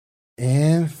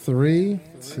In 3,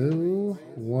 2,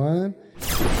 1.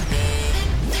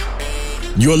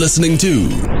 You're listening to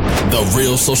The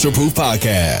Real Social Proof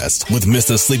Podcast with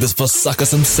Mr. Sleepers for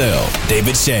Suckers himself,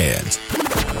 David Shands.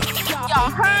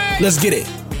 Let's get it.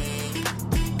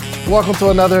 Welcome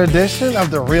to another edition of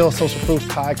The Real Social Proof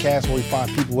Podcast, where we find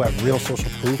people who have real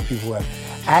social proof, people who have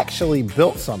actually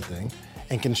built something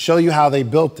and can show you how they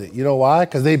built it. You know why?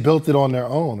 Because they built it on their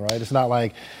own, right? It's not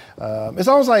like, it's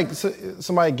almost like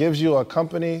somebody gives you a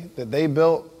company that they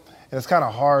built, and it's kind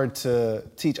of hard to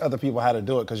teach other people how to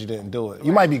do it because you didn't do it.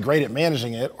 You might be great at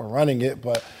managing it or running it,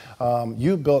 but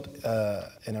you built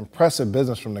an impressive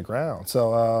business from the ground.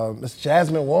 So, Ms.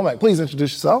 Jasmine Womack, please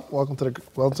introduce yourself. Welcome to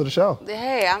the show.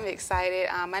 Hey, I'm excited.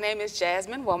 My name is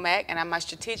Jasmine Womack, and I'm a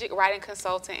strategic writing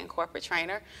consultant and corporate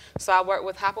trainer. So I work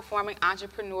with high-performing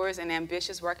entrepreneurs and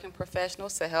ambitious working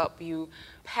professionals to help you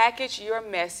package your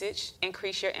message,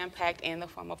 increase your impact in the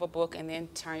form of a book, and then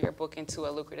turn your book into a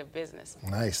lucrative business.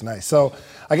 Nice. So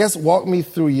I guess walk me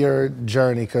through your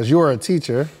journey, because you were a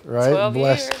teacher, right? 12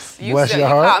 years. Bless your you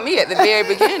heart. caught me at the very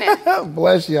beginning.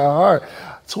 Bless your heart.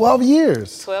 12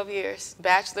 years. 12 years.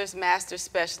 Bachelor's, master's,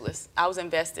 specialist. I was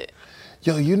invested.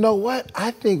 Yo, you know what?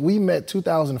 I think we met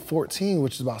 2014,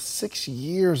 which is about 6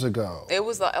 years ago. It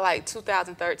was like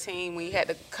 2013 when you had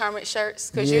the Kermit shirts,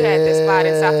 because you had this spot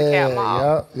in South DeKalb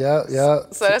Mall. Yeah.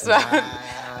 So that's why.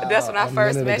 That's when I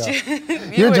first met you.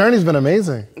 Your journey's been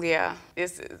amazing. Yeah,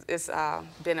 it's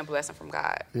been a blessing from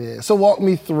God. Yeah. So walk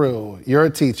me through. You're a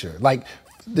teacher. Like,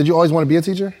 did you always want to be a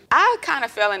teacher? I kind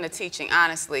of fell into teaching,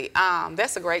 honestly.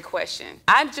 That's a great question.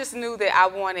 I just knew that I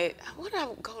wanted. What did I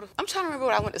go to? I'm trying to remember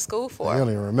what I went to school for. I don't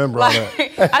even remember all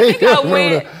that. I think I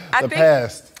went.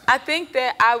 Past. I think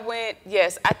that I went,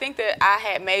 yes, I think that I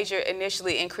had majored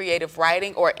initially in creative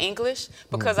writing or English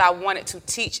because I wanted to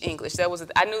teach English.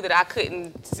 I knew that I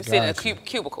couldn't sit in a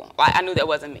cubicle. I knew that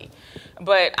wasn't me.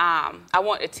 But I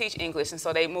wanted to teach English, and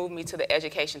so they moved me to the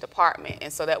education department,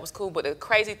 and so that was cool. But the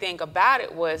crazy thing about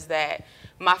it was that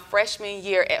my freshman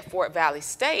year at Fort Valley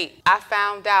State, I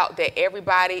found out that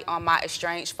everybody on my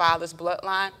estranged father's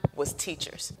bloodline was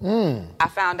teachers. I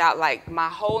found out like my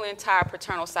whole entire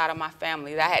paternal side of my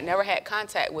family that I had never had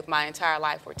contact with my entire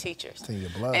life were teachers. In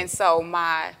your blood. And so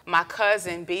my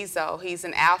cousin Bezo, he's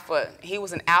an alpha. He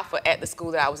was an alpha at the school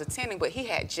that I was attending, but he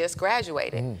had just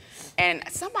graduated. And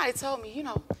somebody told me,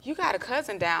 you got a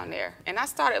cousin down there. And I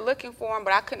started looking for him,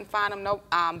 but I couldn't find him.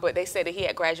 But they said that he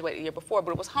had graduated the year before.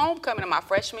 But it was homecoming in my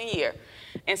freshman year.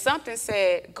 And something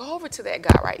said, go over to that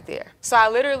guy right there. So I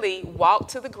literally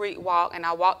walked to the Greek walk, and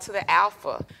I walked to the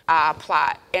Alpha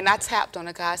plot. And I tapped on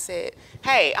the guy. I said,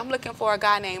 hey, I'm looking for a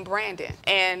guy named Brandon.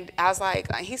 And I was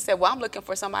like, he said, well, I'm looking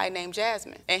for somebody named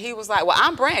Jasmine. And he was like, well,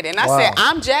 I'm Brandon. And I said,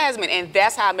 I'm Jasmine. And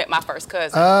that's how I met my first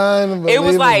cousin. Unbelievable. It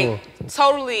was like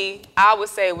totally, I would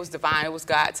say it was divine. It was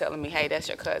God telling me, hey, that's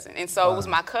your cousin. And so it was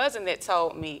my cousin that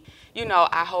told me,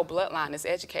 our whole bloodline is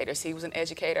educators. He was an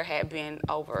educator, had been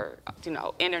over,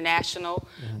 international.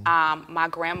 My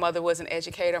grandmother was an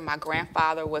educator. My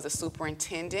grandfather was a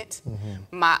superintendent.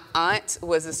 My aunt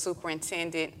was a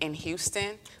superintendent in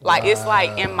Houston. Like, it's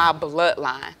like in my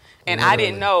bloodline. And I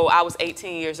didn't know I was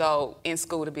 18 years old in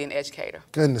school to be an educator.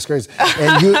 Goodness gracious.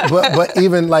 And but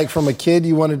even like from a kid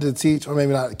you wanted to teach, or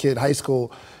maybe not a kid, high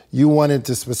school, you wanted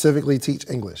to specifically teach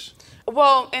English?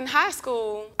 Well, in high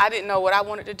school, I didn't know what I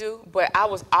wanted to do, but I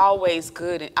was always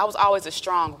good. I was always a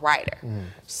strong writer.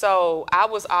 So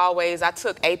I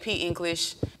took AP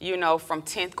English, from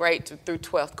 10th grade through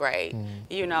 12th grade.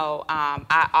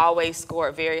 I always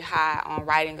scored very high on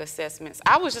writing assessments.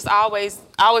 I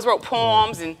always wrote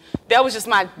poems, and that was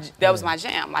my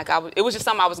jam. Like it was just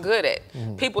something I was good at.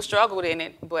 People struggled in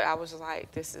it, but I was just like,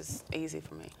 this is easy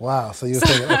for me. Wow, so you're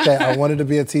saying, okay, I wanted to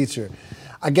be a teacher.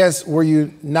 I guess, were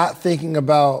you not thinking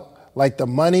about like the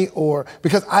money, or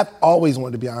because I've always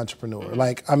wanted to be an entrepreneur.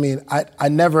 Like, I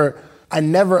never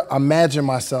imagined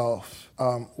myself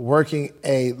working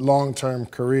a long-term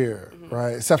career,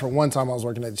 right? Except for one time I was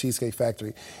working at the Cheesecake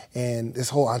Factory, and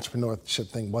this whole entrepreneurship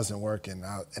thing wasn't working.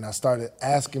 And I started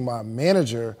asking my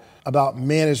manager about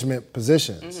management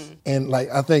positions. And like,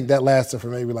 I think that lasted for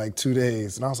maybe like 2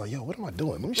 days. And I was like, yo, what am I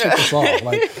doing? Let me shake this off.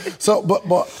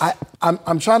 But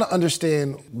I'm trying to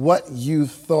understand what you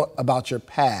thought about your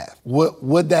path.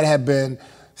 Would that have been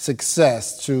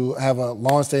success to have a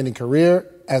long-standing career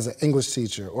as an English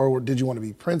teacher, or did you want to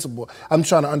be principal? I'm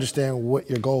trying to understand what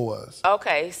your goal was.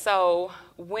 Okay, so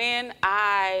when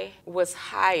I was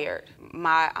hired,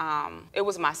 it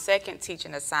was my second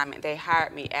teaching assignment. They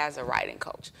hired me as a writing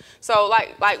coach. So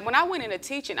like when I went into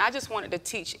teaching, I just wanted to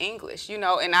teach English, and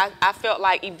I felt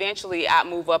like eventually I'd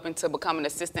move up into becoming an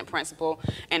assistant principal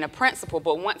and a principal.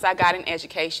 But once I got in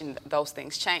education, those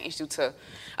things changed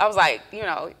I was like,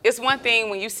 it's one thing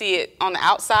when you see it on the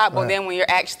outside, but then when you're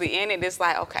actually in it, it's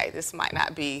like, okay, this might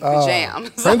not be the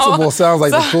jam. Principal sounds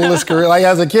like the coolest career. Like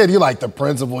as a kid, you like the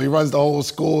principal. He runs the whole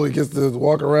school. He gets to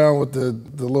walk around with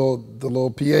the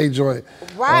little PA joint.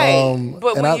 Right.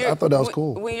 But I thought that was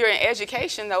cool. When you're in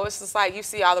education, though, it's just like you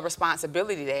see all the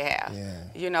responsibility they have.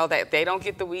 Yeah. That they don't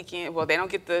get the weekend. Well, they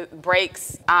don't get the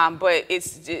breaks. But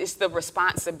it's the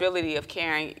responsibility of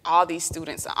carrying all these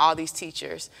students and all these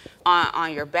teachers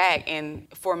on your back. And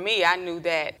for me, I knew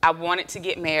that I wanted to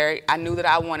get married. I knew that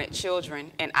I wanted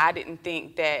children, and I didn't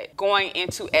think that going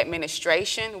into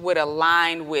administration would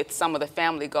align with some of the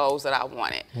family goals that I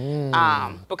wanted.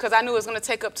 Because I knew it was going to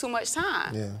take up too much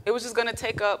time. Yeah. It was just going to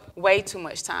take up way too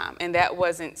much time, and that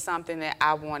wasn't something that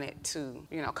I wanted to,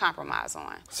 compromise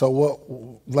on. So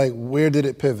where did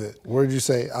it pivot? Where did you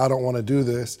say, I don't want to do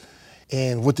this?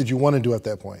 And what did you want to do at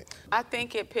that point? I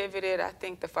think it pivoted,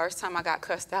 the first time I got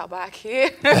cussed out by a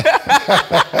kid.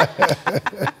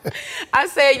 I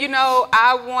said,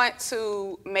 I want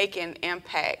to make an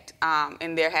impact,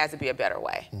 and there has to be a better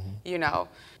way,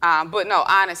 But no,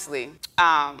 honestly,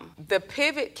 the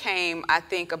pivot came, I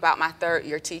think, about my third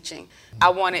year teaching.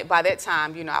 By that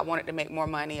time, I wanted to make more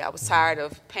money. I was tired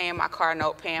of paying my car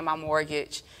note, paying my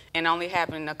mortgage, and only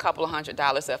having a couple of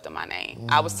 $100s left in my name.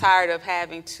 I was tired of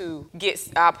having to get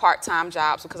part-time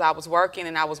jobs because I was working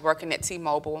at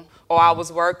T-Mobile, or I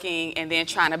was working and then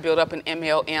trying to build up an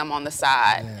MLM on the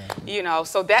side.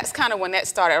 So that's kind of when that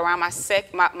started, around my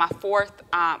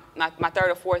third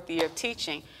or fourth year of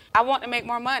teaching. I wanted to make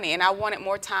more money, and I wanted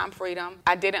more time freedom.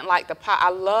 I didn't like I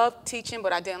loved teaching,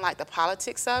 but I didn't like the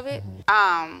politics of it.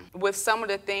 With some of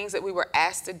the things that we were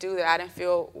asked to do that I didn't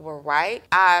feel were right.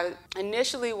 I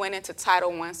initially went into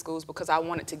Title I schools because I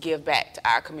wanted to give back to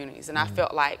our communities, and I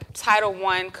felt like Title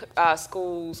I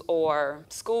schools, or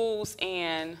schools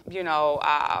in,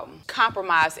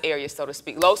 compromised areas, so to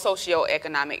speak, low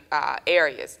socioeconomic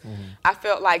areas. I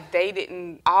felt like they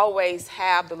didn't always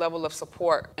have the level of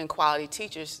support and quality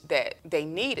teachers that they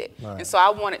needed. Right. And so I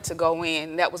wanted to go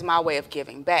in. That was my way of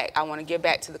giving back. I want to give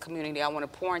back to the community. I want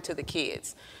to pour into the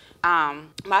kids.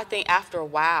 I think after a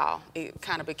while, it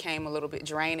kind of became a little bit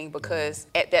draining because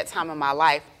at that time in my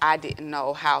life, I didn't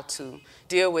know how to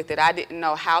deal with it. I didn't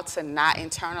know how to not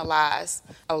internalize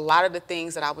a lot of the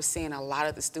things that I was seeing a lot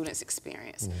of the students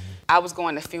experience. I was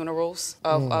going to funerals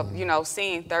of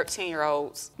seeing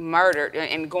 13-year-olds murdered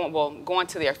and going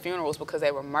to their funerals because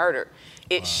they were murdered.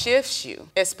 It shifts you,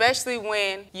 especially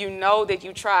when you know that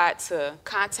you tried to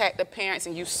contact the parents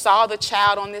and you saw the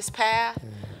child on this path.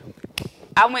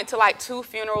 I went to like 2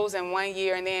 funerals in 1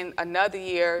 year, and then another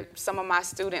year, some of my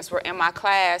students were in my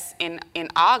class in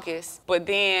August, but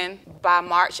then by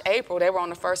March, April, they were on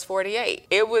the first 48.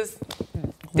 It was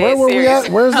Where were we at?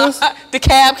 Where's this?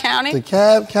 DeKalb County.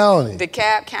 DeKalb County.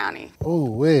 DeKalb County. Oh,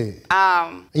 wait.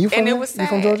 You from it was sad. You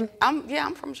from Georgia?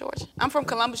 I'm from Georgia. I'm from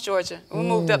Columbus, Georgia. We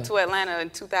moved up to Atlanta in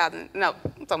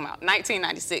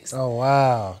 1996. Oh,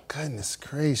 wow. Goodness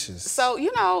gracious. So,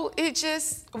 it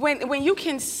just, when you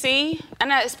can see,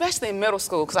 and especially in middle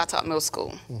school, because I taught middle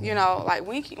school, when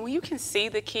you can see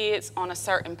the kids on a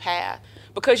certain path,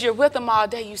 because you're with them all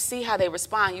day, you see how they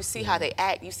respond, you see how they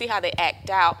act, you see how they act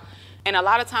out. And a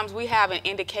lot of times we have an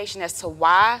indication as to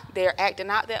why they're acting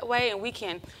out that way, and we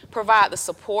can provide the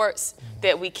supports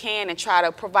that we can and try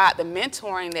to provide the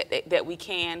mentoring that we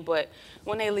can. But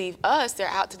when they leave us, they're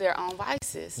out to their own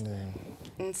vices. Yeah.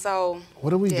 And so,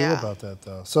 what do we do about that,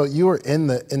 though? So you were in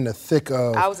the thick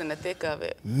of. I was in the thick of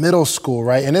it. Middle school,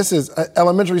 right? And this is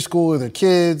elementary school. They're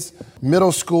kids.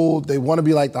 Middle school, they want to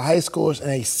be like the high schoolers, and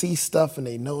they see stuff and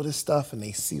they notice stuff and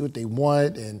they see what they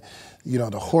want, and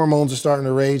the hormones are starting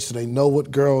to rage, so they know what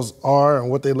girls are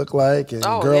and what they look like, and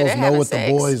girls know what the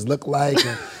boys look like,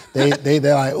 and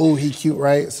they're like, oh, he cute,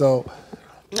 right? So.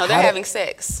 No, they're having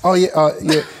sex. Oh, yeah,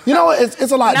 yeah.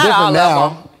 It's a lot Not different all now.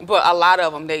 Of them, but a lot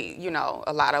of them,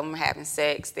 a lot of them having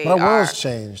sex. But our world's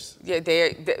changed. Yeah,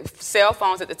 the cell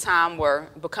phones at the time were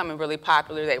becoming really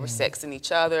popular. They were sexting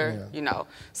each other. Yeah.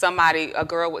 A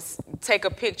girl would take a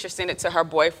picture, send it to her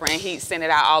boyfriend. He'd send it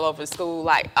out all over school.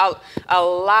 Like a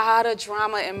lot of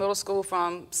drama in middle school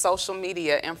from social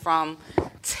media and from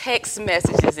text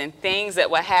messages and things that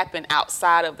would happen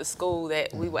outside of the school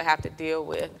that we would have to deal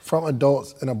with. From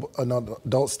adults, in an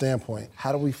adult standpoint,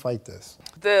 how do we fight this?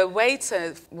 the way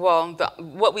to,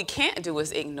 what we can't do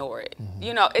is ignore it.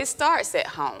 You know, it starts at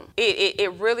home.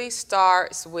 It really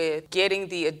starts with getting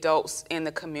the adults in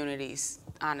the communities,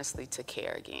 honestly, to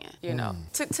care again, you know,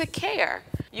 to care,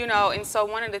 you know. And so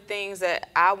one of the things that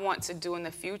I want to do in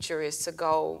the future is to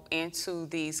go into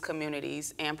these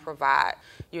communities and provide,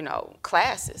 you know,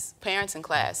 classes, parenting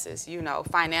classes, you know,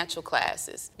 financial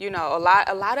classes. You know, a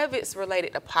lot of it's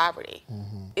related to poverty.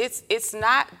 It's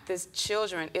not the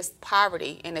children, it's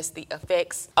poverty, and it's the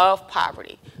effects of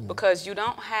poverty. Because you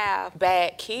don't have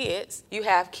bad kids, you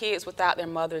have kids without their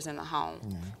mothers in the home.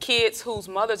 Kids whose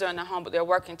mothers are in the home, but they're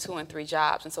working 2 and 3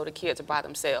 jobs, and so the kids are by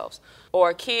themselves.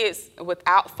 Or kids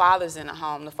without fathers in the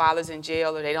home, the father's in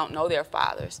jail, or they don't know their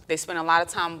fathers. They spend a lot of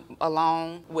time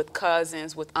alone with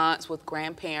cousins, with aunts, with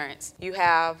grandparents. You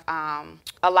have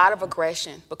a lot of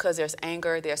aggression because there's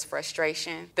anger, there's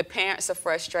frustration. The parents are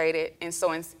frustrated,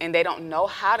 and they don't know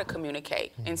how to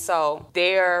communicate. And so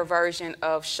their version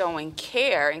of showing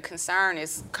care and concern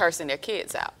is cursing their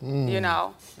kids out. You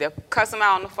know, they'll cuss them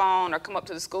out on the phone or come up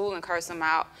to the school and curse them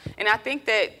out. And I think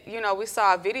that, you know, we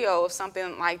saw a video of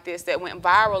something like this that went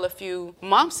viral a few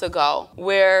months ago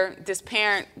where this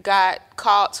parent got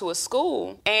called to a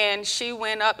school and she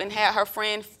went up and had her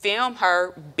friend film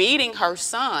her beating her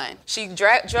son. She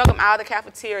drug him out of the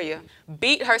cafeteria,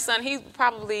 beat her son. He's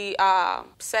probably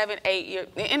 7, 8 years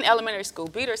in elementary school,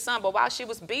 beat her son. But while she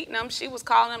was beating him, she was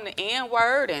calling him the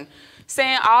N-word and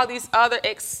saying all these other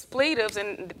expletives,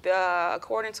 and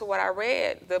according to what I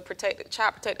read, the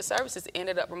Child Protective Services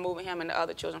ended up removing him and the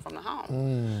other children from the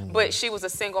home. But she was a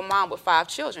single mom with 5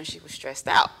 children. She was stressed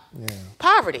out.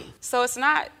 Poverty. So it's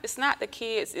not the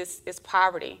kids, it's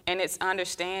poverty, and it's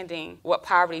understanding what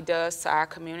poverty does to our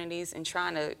communities and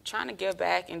trying to give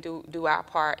back and do our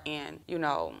part in, you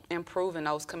know, improving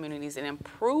those communities and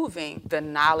improving the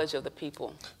knowledge of the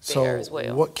people there as well.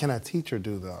 So what can a teacher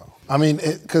do though? I mean,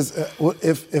 because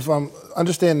if I'm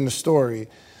understanding the story,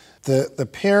 the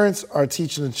parents are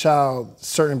teaching the child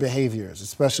certain behaviors,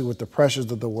 especially with the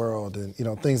pressures of the world and, you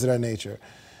know, things of that nature.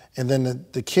 And then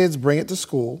the kids bring it to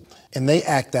school and they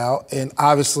act out, and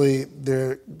obviously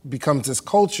there becomes this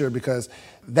culture because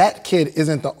that kid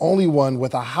isn't the only one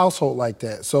with a household like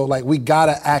that. So like, we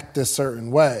gotta act this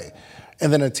certain way.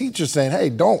 And then a teacher saying, hey,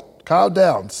 don't, calm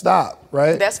down, stop,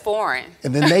 right? That's foreign.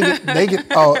 And then they get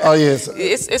oh yes.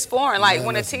 It's foreign. Like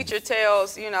when a teacher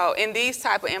tells, you know, in these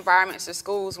type of environments or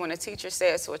schools, when a teacher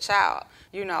says to a child,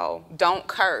 you know, don't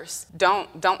curse,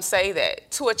 don't say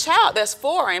that. To a child, that's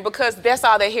foreign because that's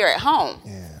all they hear at home.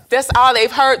 That's all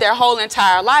they've heard their whole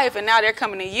entire life, and now they're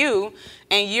coming to you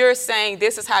and you're saying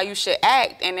this is how you should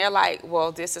act, and they're like,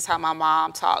 well, this is how my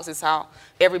mom talks, this is how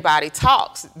everybody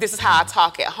talks, this is how I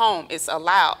talk at home, it's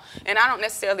allowed. And I don't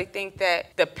necessarily think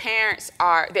that the parents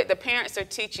are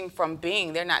teaching from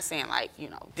being. They're not saying like, you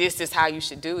know, this is how you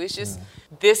should do. It's just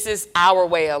this is our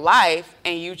way of life,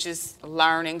 and you just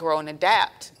learn and grow and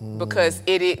adapt because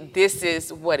this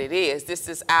is what it is. This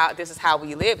is how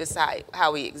we live. This is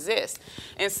how we exist.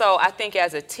 And so I think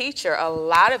as a teacher, a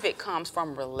lot of it comes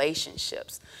from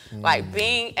relationships, like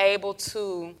being able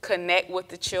to connect with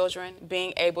the children,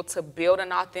 being able to build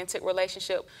an authentic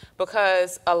relationship.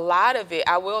 Because a lot of it,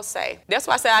 I will say, that's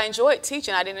why I said I enjoyed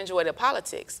teaching. I didn't enjoy the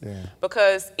politics,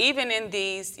 because even in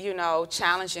these, you know,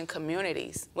 challenging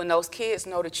communities, when those kids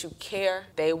know that you care,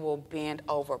 they will bend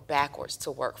over backwards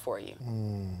to work for you.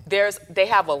 They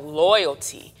have a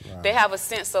loyalty. They have a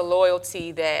sense of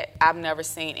loyalty that I've never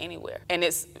seen anywhere. And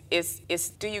it's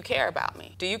do you care about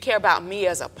me? Do you care about me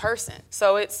as a person?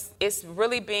 So it's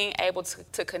really being able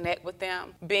to connect with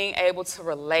them, being able to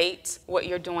relate what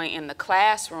you're doing in the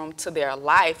classroom to their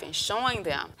life and showing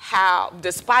them how,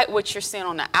 despite what you're seeing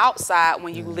on the outside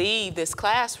when you leave this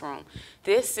classroom,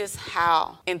 this is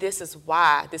how, and this is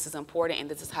why this is important, and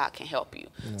this is how it can help you.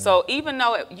 So even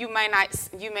though you may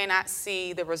not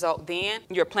see the result then,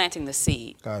 you're planting the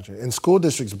seed. Gotcha. And school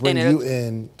districts bring you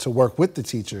in to work with the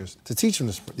teachers to teach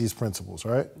them these principles,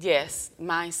 right? Yes,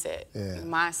 mindset,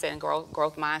 mindset and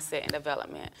growth mindset and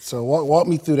development. So walk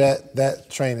me through that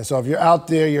training. So if you're out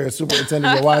there, you're a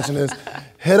superintendent, you're watching this,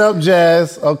 hit up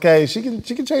Jazz. Okay, she can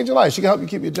change your life. She can help you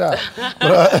keep your job.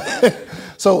 But,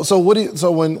 so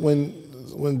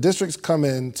when districts come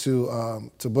in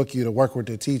to book you to work with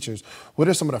their teachers, what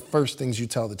are some of the first things you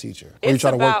tell the teacher, or you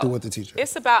try to work through with the teacher?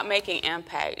 It's about making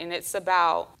impact, and it's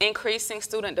about increasing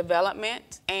student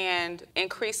development and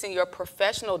increasing your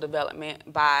professional development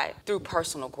through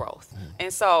personal growth.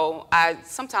 And so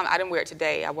sometimes I didn't wear it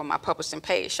today. I wore my publishing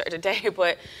page shirt today,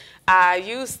 but I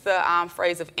use the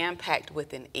phrase of impact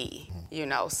with an E. You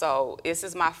know, so this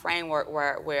is my framework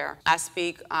where I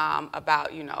speak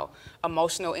about, you know,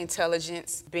 emotional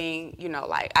intelligence, being, you know,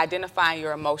 like identifying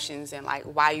your emotions and like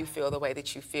why you feel the way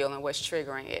that you feel and what's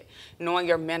triggering it. Knowing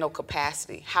your mental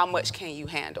capacity, how much can you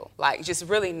handle? Like just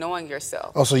really knowing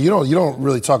yourself. Oh, so you don't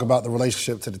really talk about the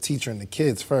relationship to the teacher and the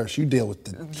kids first. You deal with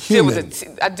the human.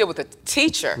 I deal with the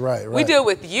teacher. Right. We deal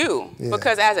with you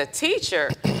because as a teacher,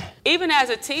 even as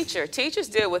a teacher, teachers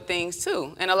deal with things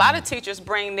too. And a lot of teachers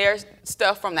bring their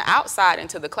stuff from the outside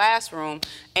into the classroom,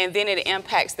 and then it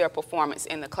impacts their performance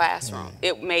in the classroom.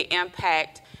 It may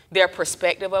impact their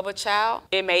perspective of a child.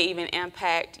 It may even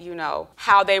impact, you know,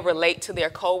 how they relate to their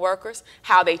coworkers,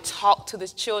 how they talk to the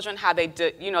children, how they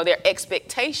do, you know, their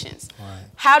expectations. Right.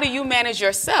 How do you manage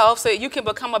yourself so that you can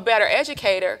become a better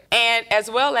educator and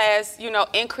as well as, you know,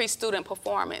 increase student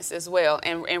performance as well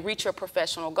and reach your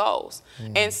professional goals.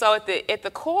 And so at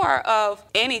the core of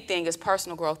anything is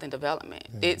personal growth and development.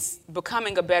 It's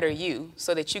becoming a better you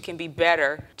so that you can be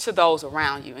better to those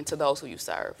around you and to those who you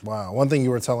serve. Wow. One thing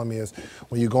you were telling me is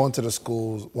when you go into the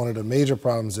schools, one of the major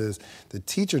problems is the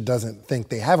teacher doesn't think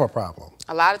they have a problem.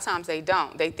 A lot of times they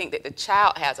don't. They think that the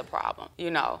child has a problem. You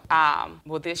know,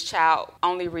 well, this child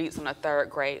only reads on a 3rd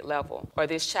grade level, or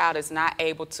this child is not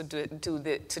able to do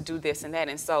this and that.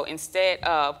 And so instead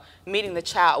of meeting the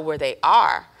child where they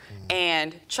are,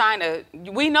 and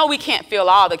we know we can't fill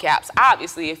all the gaps.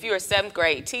 Obviously, if you're a 7th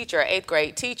grade teacher or 8th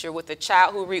grade teacher with a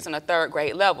child who reads on a 3rd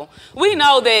grade level, we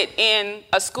know that in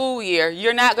a school year,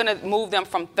 you're not going to move them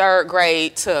from 3rd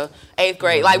grade to 8th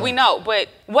grade. Like we know, but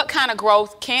what kind of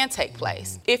growth can take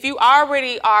place? If you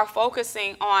already are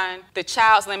focusing on the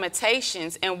child's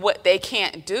limitations and what they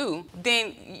can't do,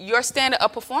 then your standard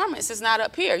of performance is not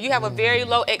up here. You have a very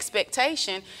low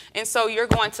expectation, and so you're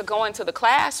going to go into the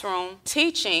classroom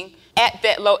teaching at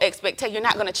that low expectation. You're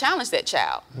not going to challenge that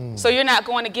child. So you're not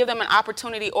going to give them an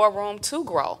opportunity or room to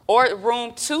grow or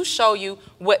room to show you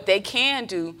what they can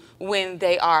do when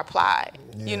they are applied.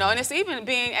 You know, and it's even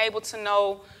being able to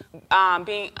know,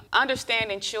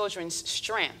 understanding children's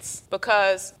strengths,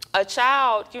 because a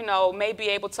child, you know, may be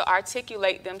able to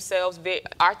articulate themselves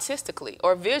artistically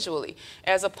or visually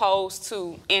as opposed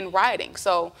to in writing.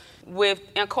 So with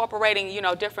incorporating, you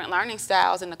know, different learning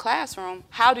styles in the classroom,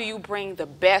 how do you bring the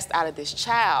best out of this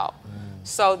child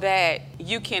so that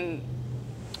you can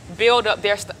build up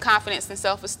their confidence and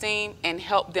self-esteem and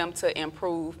help them to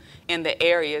improve in the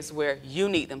areas where you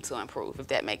need them to improve, if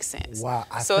that makes sense. Wow.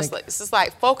 It's just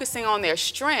like focusing on their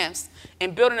strengths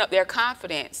and building up their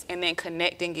confidence and then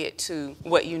connecting it to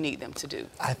what you need them to do.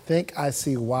 I think I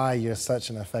see why you're such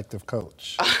an effective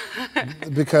coach.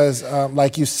 Because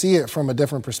like you see it from a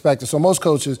different perspective. So most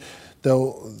coaches,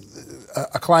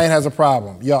 a client has a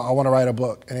problem. Yo, I want to write a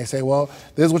book. And they say, well,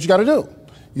 this is what you got to do.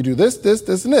 You do this, this,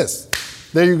 this, and this.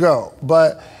 There you go.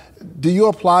 But do you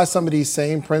apply some of these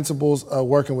same principles of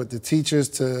working with the teachers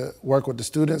to work with the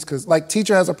students? Because like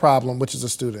teacher has a problem, which is a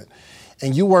student.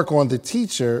 And you work on the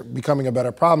teacher becoming a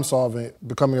better problem solver,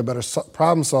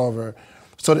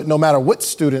 so that no matter what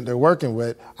student they're working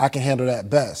with, I can handle that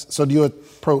best. So do you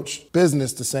approach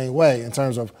business the same way in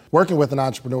terms of working with an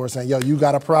entrepreneur saying, yo, you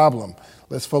got a problem.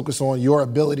 Let's focus on your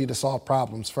ability to solve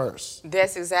problems first.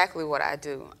 That's exactly what I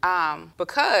do.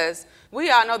 Because we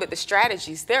all know that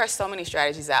there are so many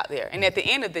strategies out there. And at the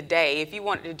end of the day, if you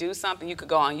wanted to do something, you could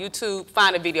go on YouTube,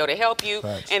 find a video to help you,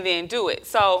 and then do it.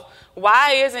 So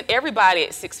why isn't everybody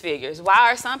at 6 figures? Why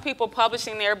are some people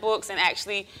publishing their books and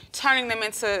actually turning them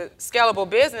into scalable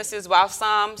businesses while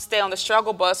some stay on the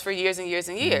struggle bus for years and years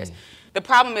and years? The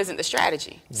problem isn't the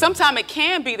strategy. Sometimes it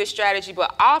can be the strategy,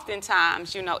 but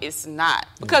oftentimes, you know, it's not.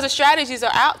 Because the strategies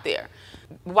are out there.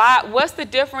 What's the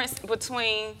difference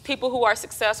between people who are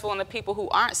successful and the people who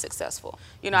aren't successful?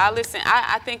 You know,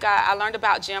 I think I learned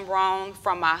about Jim Rohn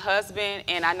from my husband,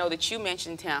 and I know that you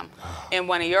mentioned him in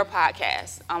one of your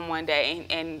podcasts one day.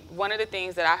 And one of the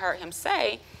things that I heard him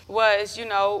say was, you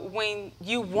know, when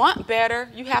you want better,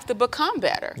 you have to become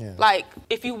better. Like,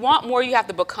 if you want more, you have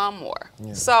to become more.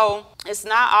 So it's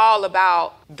not all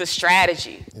about the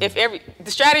strategy.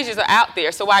 The strategies are out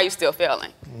there, so why are you still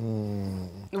failing?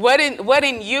 What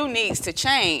in you needs to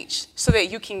change so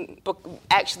that you can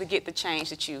actually get the change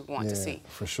that you want to see?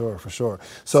 For sure.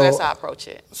 So that's how I approach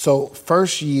it. So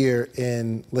first year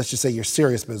in, let's just say your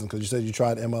serious business, because you said you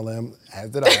tried MLM, as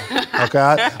did I. Okay,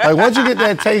 like once you get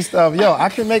that taste of, yo, I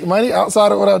can make money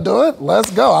outside of what I'm doing, let's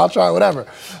go, I'll try whatever.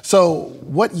 So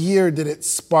what year did it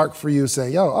spark for you to say,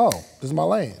 yo, this is my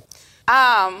lane?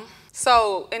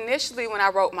 So initially when I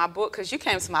wrote my book, because you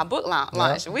came to my book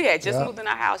launch, we had just moved in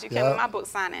our house. You came to my book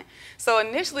signing. So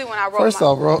initially when I wrote First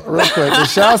off, real quick, the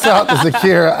shouts out to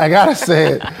Zakira. I gotta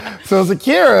say it. So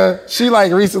Zakira, she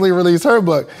like recently released her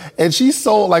book, and she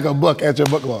sold like a book at your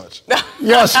book launch.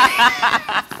 Yo,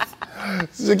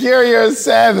 Zakira, you're a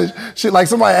savage. She like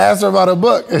somebody asked her about a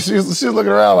book, and she was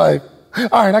looking around like,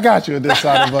 all right, I got you at this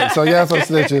side of the book. So yes, I'm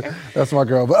snitching. That's my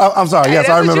girl. But I'm sorry. Yes,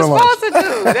 I remember. That's what you're supposed to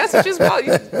do. That's what you're supposed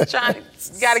to do.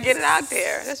 You got to get it out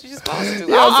there. That's what you're supposed to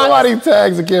do. Yeah, somebody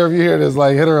tag Zakira if you hear this.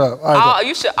 Like, hit her up. Right,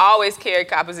 you should always carry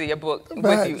copies of your book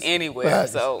with you anywhere.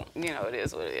 So, it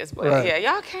is what it is. But yeah,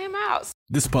 y'all came out.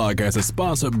 This podcast is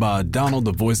sponsored by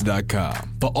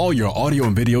DonaldTheVoice.com. For all your audio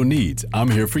and video needs, I'm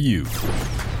here for you.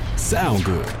 Sound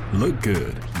good, look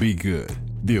good, be good.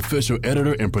 The official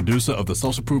editor and producer of the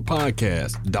Social Proof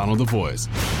Podcast, Donald the Voice.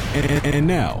 And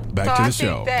now, back to the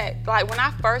show. I think that, like, when I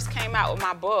first came out with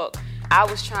my book, I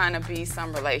was trying to be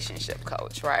some relationship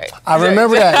coach, right? I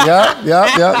remember that.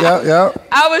 Yep.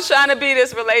 I was trying to be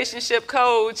this relationship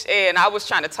coach, and I was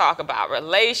trying to talk about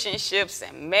relationships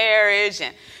and marriage,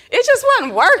 and it just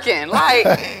wasn't working. Like,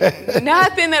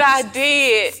 nothing that I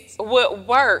did would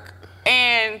work,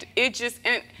 and it just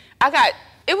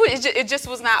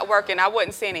was not working. I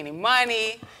wasn't seeing any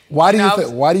money. Why do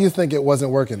you think it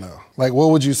wasn't working though? Like, what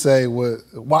would you say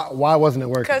why wasn't it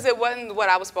working? Because it wasn't what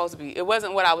I was supposed to be. It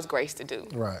wasn't what I was graced to do.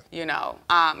 Right.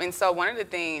 And so one of the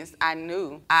things I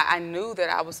knew that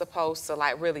I was supposed to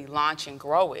like really launch and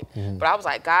grow it. Mm-hmm. But I was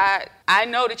like, God, I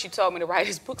know that you told me to write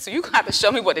this book, so you got to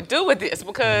show me what to do with this,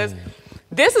 because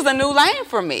this is a new lane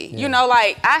for me. Yeah.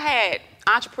 Like I had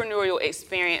entrepreneurial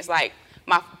experience, like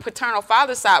my paternal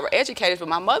father's side were educators, but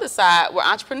my mother's side were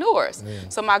entrepreneurs. Yeah.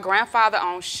 So my grandfather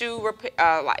owned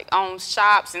owned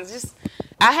shops, and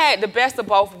I had the best of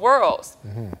both worlds.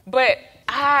 Mm-hmm. But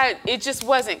it just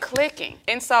wasn't clicking.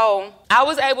 And so I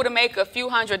was able to make a few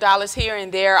 $100s here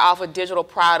and there off of digital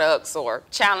products or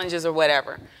challenges or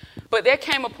whatever. But there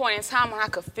came a point in time when I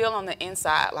could feel on the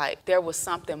inside like there was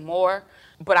something more.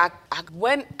 But I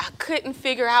couldn't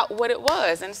figure out what it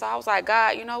was. And so I was like,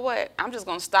 God, you know what? I'm just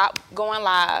going to stop going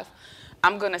live.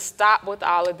 I'm going to stop with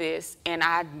all of this, and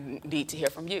I need to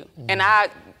hear from you. Mm-hmm. And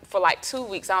for like 2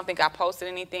 weeks, I don't think I posted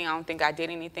anything. I don't think I did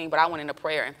anything, but I went into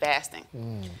prayer and fasting.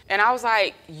 Mm. And I was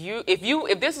like,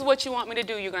 if this is what you want me to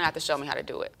do, you're going to have to show me how to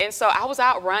do it. And so I was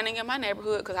out running in my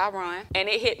neighborhood, because I run, and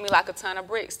it hit me like a ton of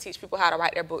bricks, teach people how to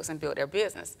write their books and build their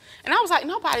business. And I was like,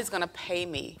 nobody's going to pay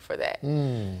me for that.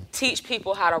 Mm. Teach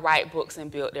people how to write books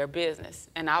and build their business.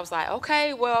 And I was like,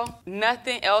 okay, well,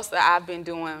 nothing else that I've been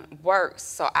doing works,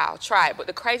 so I'll try it. But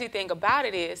the crazy thing about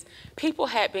it is people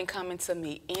had been coming to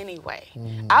me anyway.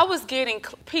 Mm. I was getting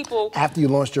people... After you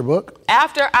launched your book?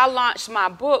 After I launched my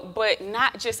book, but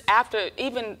not just after,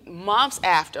 even months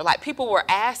after. Like, people were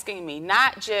asking me,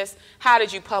 not just, how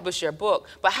did you publish your book,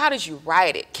 but how did you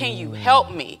write it? Can you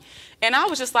help me? And I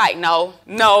was just like, no.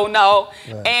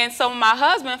 Right. And so my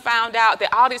husband found out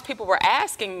that all these people were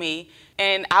asking me,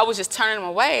 and I was just turning them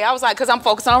away. I was like, because I'm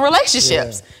focused on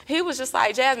relationships. Yeah. He was just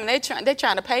like, Jasmine, they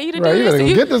trying to pay you to do this. You better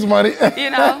go get this money.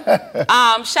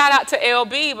 Shout out to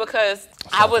LB, because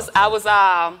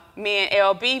me and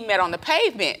LB met on the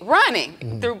pavement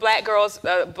running through Black Girls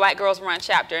Run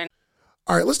chapter.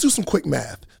 All right, let's do some quick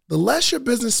math. The less your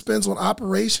business spends on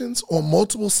operations, on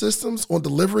multiple systems, on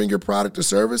delivering your product or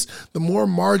service, the more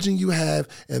margin you have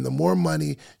and the more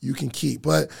money you can keep.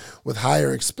 But with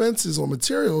higher expenses on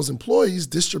materials, employees,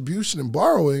 distribution, and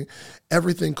borrowing,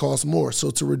 everything costs more. So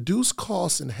to reduce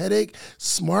costs and headache,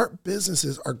 smart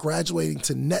businesses are graduating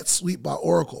to NetSuite by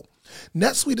Oracle.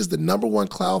 NetSuite is the #1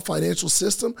 cloud financial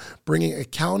system, bringing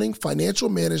accounting, financial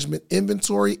management,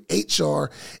 inventory,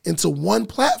 HR into one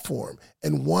platform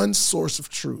and one source of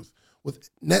truth. With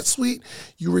NetSuite,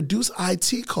 you reduce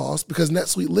IT costs because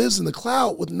NetSuite lives in the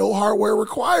cloud with no hardware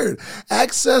required.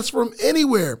 Access from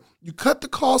anywhere. You cut the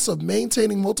cost of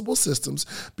maintaining multiple systems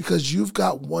because you've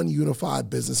got one unified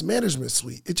business management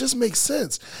suite. It just makes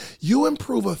sense. You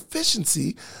improve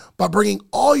efficiency by bringing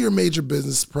all your major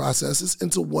business processes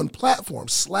into one platform,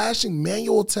 slashing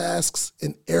manual tasks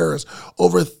and errors.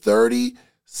 Over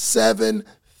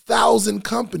 37,000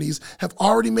 companies have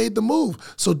already made the move.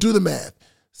 So do the math.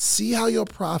 See how you'll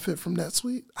profit from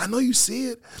NetSuite? I know you see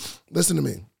it. Listen to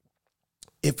me.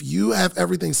 If you have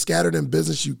everything scattered in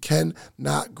business, you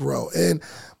cannot grow. And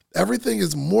everything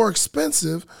is more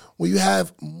expensive when you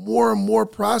have more and more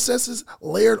processes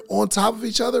layered on top of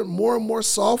each other, more and more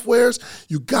softwares.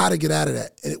 You got to get out of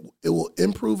that. And it will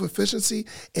improve efficiency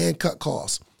and cut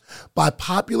costs. By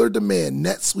popular demand,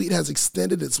 NetSuite has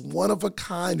extended its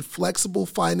one-of-a-kind flexible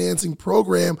financing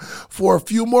program for a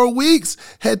few more weeks.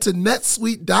 Head to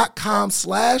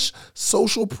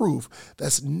netsuite.com/socialproof.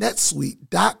 That's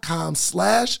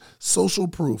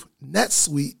netsuite.com/socialproof.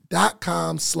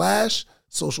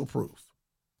 netsuite.com/socialproof.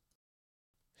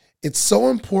 It's so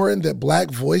important that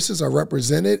Black voices are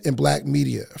represented in Black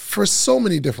media for so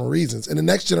many different reasons. And the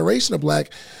next generation of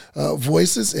Black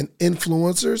voices and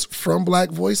influencers from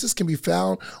Black voices can be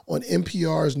found on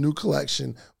NPR's new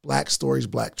collection, Black Stories,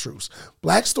 Black Truths.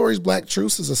 Black Stories, Black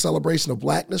Truths is a celebration of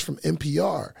Blackness from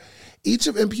NPR. Each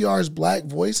of NPR's Black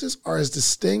voices are as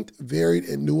distinct, varied,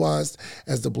 and nuanced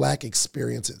as the Black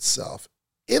experience itself.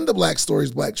 In the Black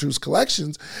Stories, Black Truths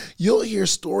collections, you'll hear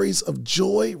stories of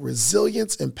joy,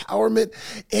 resilience, empowerment,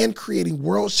 and creating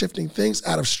world-shifting things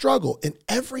out of struggle. And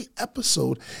every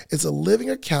episode is a living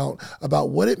account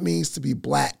about what it means to be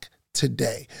Black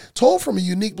today, told from a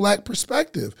unique Black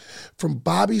perspective. From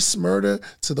Bobby Shmurda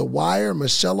to The Wire,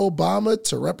 Michelle Obama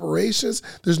to reparations,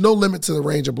 there's no limit to the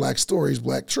range of Black stories,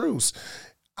 Black truths.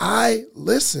 I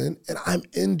listen and I'm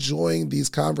enjoying these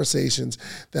conversations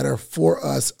that are for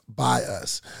us, by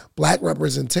us. Black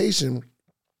representation,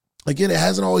 again, it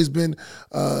hasn't always been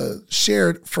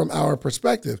shared from our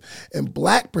perspective. And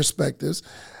Black perspectives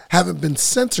haven't been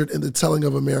centered in the telling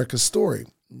of America's story.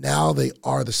 Now they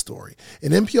are the story.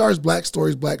 In NPR's Black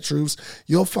Stories, Black Truths,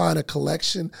 you'll find a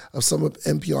collection of some of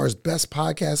NPR's best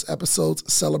podcast episodes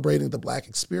celebrating the Black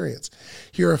experience.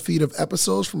 Here are a feed of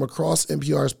episodes from across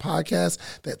NPR's podcasts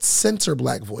that center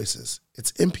Black voices.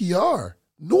 It's NPR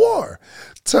Noir.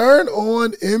 Turn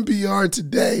on NPR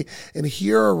today and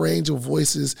hear a range of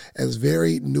voices as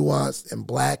varied, nuanced, and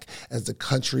Black as the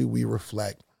country we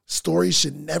reflect. Stories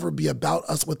should never be about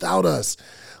us without us.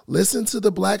 Listen to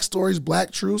the Black Stories, Black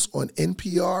Truths on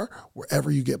NPR, wherever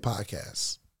you get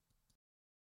podcasts.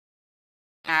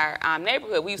 Our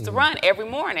neighborhood, we used to run every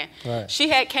morning. Right. She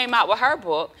had came out with her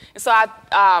book, and so I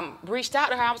reached out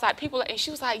to her. I was like, and she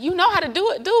was like, you know how to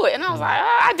do it, do it. And I was like,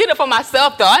 I did it for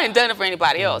myself, though. I ain't done it for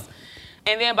anybody else.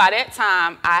 And then by that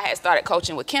time, I had started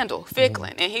coaching with Kendall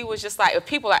Ficklin, and he was just like, if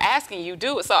people are asking you,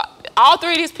 do it. So all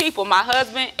three of these people, my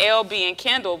husband, LB, and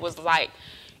Kendall, was like,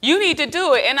 you need to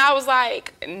do it. And I was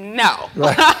like, no.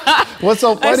 Right. What's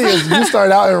so funny is you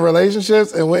started out in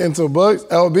relationships and went into books.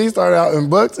 LB started out in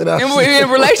books and in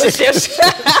relationships.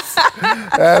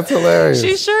 That's hilarious.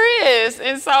 She sure is.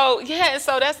 And so, yeah,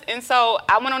 so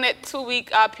I went on that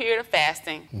 2-week period of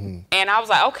fasting. And I was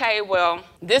like, okay, well,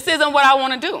 this isn't what I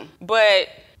want to do. But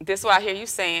this is what I hear you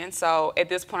saying. So at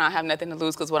this point, I have nothing to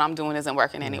lose because what I'm doing isn't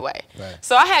working anyway. Right.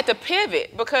 So I had to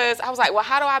pivot because I was like, well,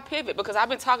 how do I pivot? Because I've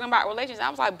been talking about relationships.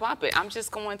 I was like, bump it. I'm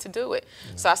just going to do it.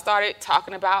 So I started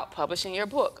talking about publishing your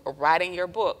book, or writing your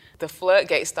book. The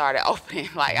floodgates started opening.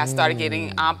 Like I started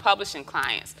getting publishing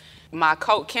clients. My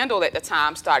coach, Kendall, at the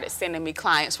time, started sending me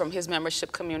clients from his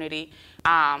membership community.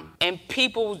 And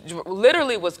people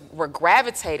literally were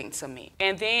gravitating to me.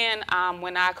 And then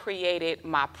when I created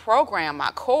my program,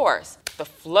 my course, the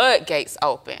floodgates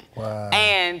opened. Wow.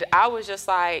 And I was just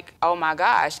like, oh my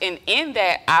gosh. And in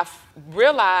that, I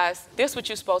realized this is what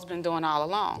you're supposed to be doing all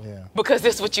along. Yeah. Because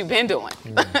this is what you've been doing.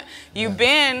 You've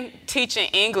been teaching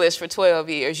English for 12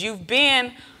 years. You've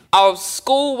been a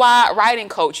school-wide writing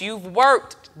coach. You've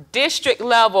worked district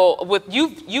level with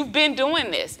you've been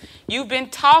doing this. You've been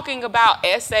talking about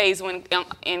essays when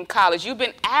in college. You've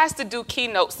been asked to do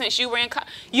keynotes since you were in college.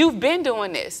 You've been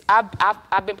doing this.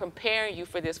 I've been preparing you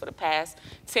for this for the past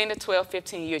 10 to 12,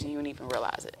 15 years, and you didn't even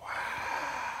realize it.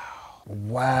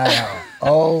 Wow.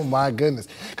 Oh my goodness.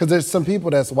 Because there's some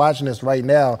people that's watching this right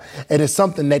now, and it's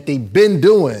something that they've been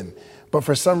doing, but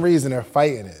for some reason they're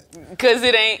fighting it. Because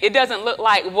it doesn't look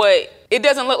like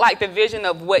the vision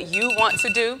of what you want to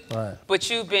do, right. But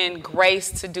you've been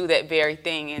graced to do that very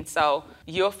thing. And so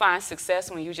you'll find success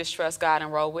when you just trust God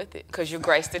and roll with it, because you're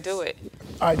graced to do it.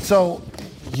 All right, so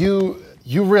you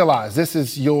realize this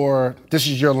is your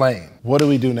lane. What do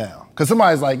we do now? Because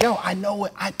somebody's like, yo, I know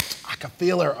it. I can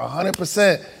feel her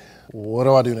 100%. What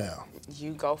do I do now?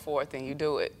 You go forth and you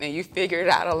do it, and you figure it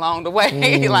out along the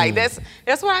way. Like that's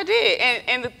what I did.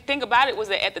 And the thing about it was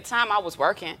that at the time I was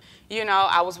working.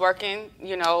 I was working.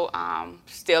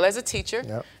 Still as a teacher.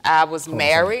 Yep. I was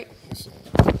married.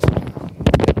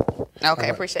 Okay,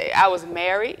 appreciate it. I was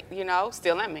married.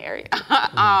 Still am married.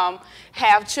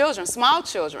 Have children, small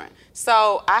children.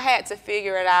 So I had to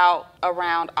figure it out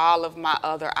around all of my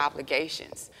other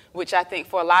obligations. which I think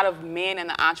for a lot of men in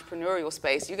the entrepreneurial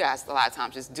space, you guys a lot of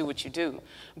times just do what you do.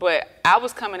 But I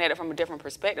was coming at it from a different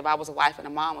perspective. I was a wife and a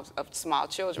mom of small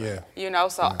children, you know,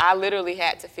 so I literally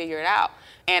had to figure it out.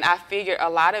 And I figured a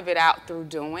lot of it out through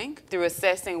doing, through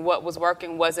assessing what was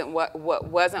working, what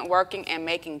wasn't working, and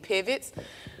making pivots.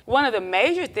 One of the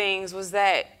major things was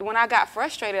that when I got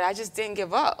frustrated, I just didn't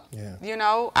give up. You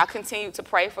know, I continued to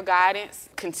pray for guidance,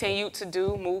 continued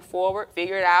to move forward,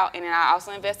 figure it out, and then I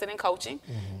also invested in coaching.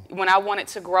 When I wanted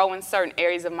to grow in certain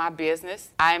areas of my business,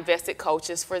 I invested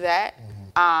coaches for that.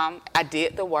 I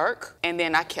did the work, and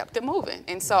then I kept it moving.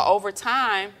 And so over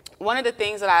time, one of the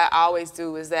things that I always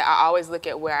do is that I always look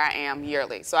at where I am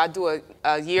yearly. So I do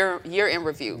a year in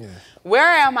review.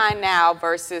 Where am I now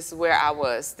versus where I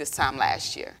was this time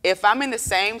last year? If I'm in the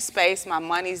same space, my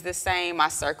money's the same, my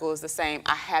circle is the same,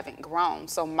 I haven't grown.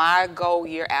 So my goal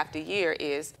year after year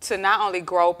is to not only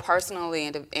grow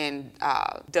personally and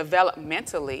develop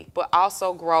mentally, but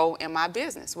also grow in my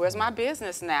business. Where's my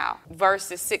business now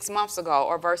versus 6 months ago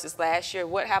or versus last year?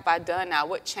 What have I done now?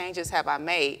 What changes have I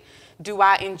made? Do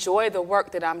I enjoy the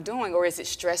work that I'm doing, or is it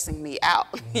stressing me out?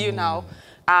 You know,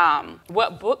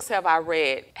 what books have I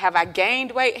read? Have I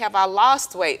gained weight? Have I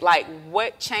lost weight? Like,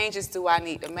 what changes do I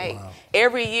need to make?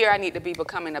 Every year I need to be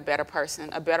becoming a better person,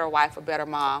 a better wife, a better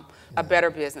mom, a better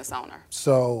business owner.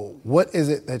 So what is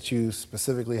it that you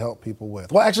specifically help people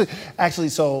with? Well, actually,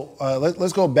 so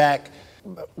let's go back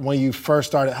when you first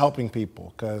started helping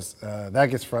people, because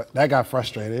that got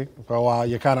frustrating for a while.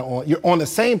 You're on the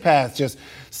same path, just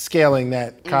scaling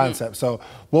that concept. So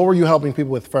what were you helping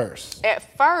people with first?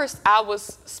 At first, I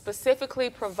was specifically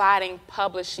providing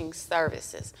publishing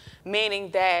services, meaning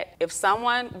that if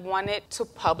someone wanted to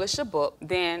publish a book,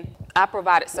 then I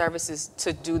provided services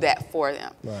to do that for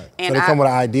them. Right. And so they come with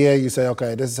an idea, you say,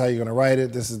 okay, this is how you're going to write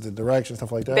it, this is the direction,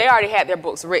 stuff like that? They already had their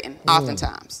books written,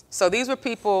 oftentimes. So these were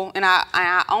people, and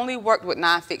I only worked with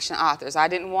nonfiction authors. I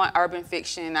didn't want urban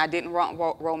fiction, I didn't want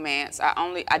romance,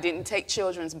 I didn't take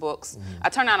children's books. I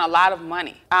turned down a lot of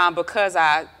money because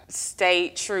I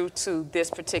stayed true to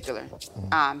this particular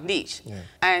niche.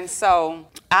 And so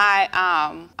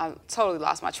I totally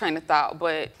lost my train of thought,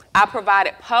 but I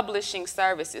provided publishing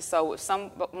services. So if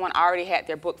someone already had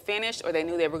their book finished, or they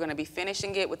knew they were going to be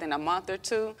finishing it within a month or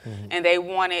two, and they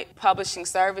wanted publishing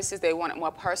services, they wanted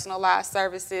more personalized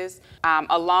services,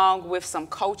 along with some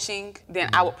coaching, then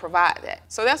I would provide that.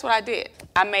 So that's what I did.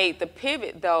 I made the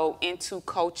pivot, though, into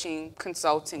coaching,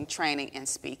 consulting, training, and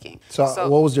speaking. So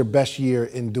what was your best year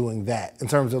in doing that, in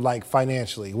terms of like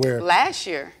financially? Last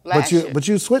year. But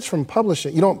you switched from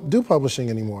publishing. You don't do publishing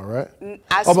anymore, right?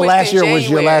 But last year was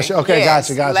your last year. Okay,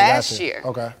 yes, gotcha. Last year.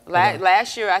 Okay.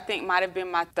 Last year, I think, might have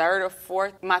been my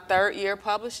third year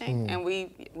publishing, and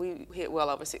we hit well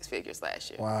over 6 figures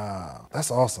last year. Wow, that's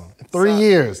awesome. 3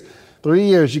 years. 3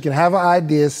 years, you can have an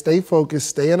idea, stay focused,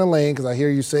 stay in a lane, because I hear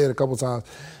you say it a couple times.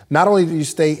 Not only do you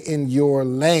stay in your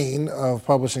lane of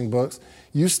publishing books,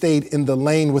 you stayed in the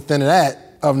lane within that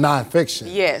of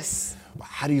nonfiction. Yes.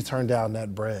 How do you turn down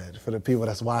that bread for the people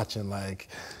that's watching? Like,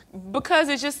 because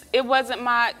it wasn't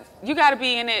you got to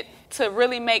be in it to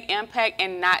really make impact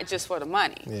and not just for the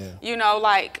money. You know,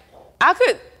 like, I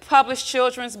could publish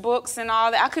children's books and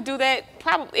all that. I could do that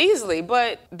probably easily,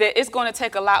 but it's going to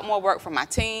take a lot more work from my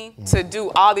team to do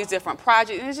all these different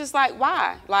projects. And it's just like,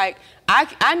 why? Like,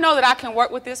 I know that I can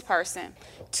work with this person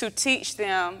to teach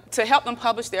them, to help them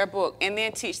publish their book, and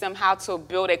then teach them how to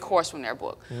build a course from their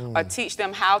book, or teach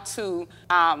them how to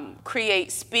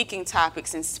create speaking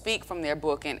topics and speak from their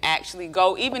book, and actually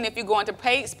go, even if you go into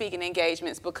paid speaking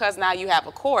engagements, because now you have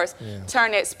a course,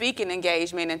 turn that speaking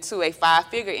engagement into a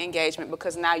 5-figure engagement,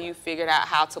 because now you figured out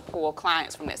how to pull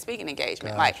clients from that speaking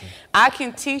engagement. Like, I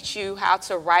can teach you how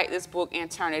to write this book and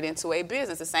turn it into a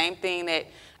business. The same thing that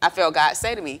I felt God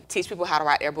say to me, teach people how to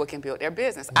write their book and build their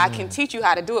business. I can teach you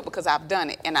how to do it because I've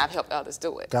done it and I've helped others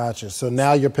do it. Gotcha. So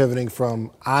now you're pivoting from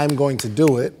I'm going to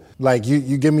do it, like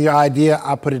you give me your idea,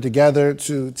 I put it together,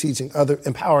 to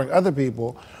empowering other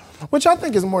people, which I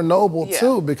think is more noble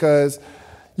too, because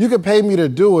you could pay me to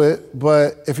do it,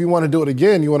 but if you want to do it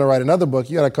again, you want to write another book,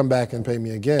 you got to come back and pay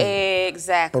me again.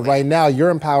 Exactly. But right now, you're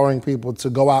empowering people to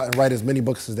go out and write as many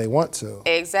books as they want to.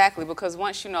 Exactly, because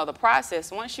once you know the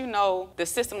process, once you know the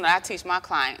system that I teach my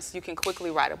clients, you can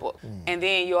quickly write a book. And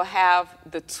then you'll have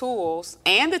the tools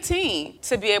and the team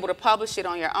to be able to publish it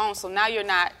on your own. So now you're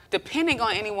not depending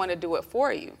on anyone to do it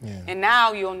for you. Yeah. And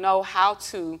now you'll know how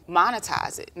to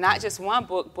monetize it. Not just one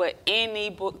book, but any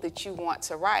book that you want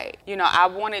to write. You know,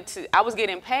 I was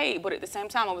getting paid, but at the same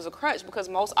time it was a crutch because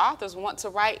most authors want to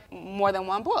write more than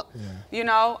one book. Yeah. You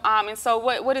know, and so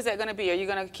what is that going to be? Are you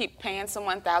going to keep paying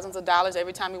someone thousands of dollars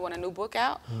every time you want a new book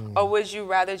out? Or would you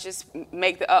rather just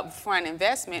make the upfront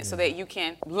investment so that you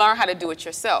can learn how to do it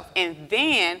yourself? And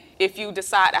then if you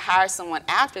decide to hire someone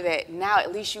after that, now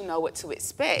at least you know what to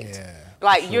expect. Yeah,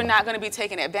 like you're not going to be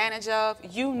taken advantage of.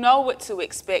 You know what to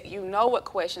expect. You know what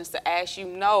questions to ask. You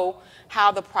know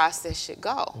how the process should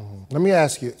go. Let me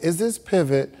ask you, is this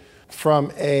pivot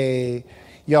from I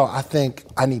think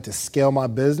I need to scale my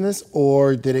business,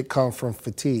 or did it come from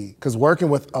fatigue? Because working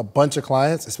with a bunch of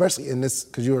clients, especially in this,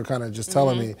 because you were kind of just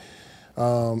telling me,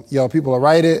 people will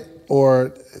write it,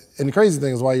 and the crazy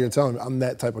thing is while you're telling me, I'm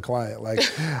that type of client. Like,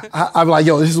 I'm like,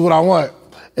 this is what I want.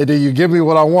 And then you give me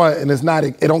what I want, and it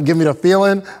don't give me the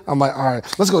feeling. I'm like, all right,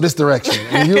 let's go this direction.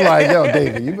 And you're like,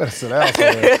 David, you better sit down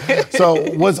somewhere.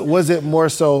 So was it more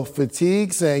so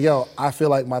fatigue, saying, I feel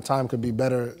like my time could be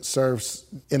better served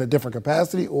in a different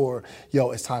capacity, or,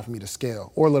 it's time for me to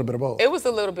scale, or a little bit of both? It was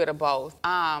a little bit of both.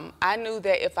 I knew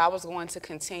that if I was going to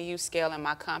continue scaling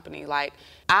my company, like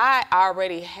I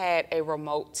already had a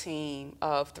remote team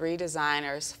of 3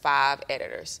 designers, 5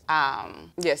 editors.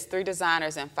 3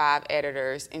 designers and 5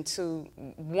 editors, and 2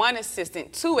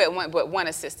 assistant.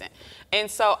 And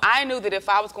so I knew that if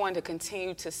I was going to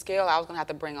continue to scale, I was going to have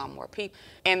to bring on more people.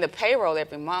 And the payroll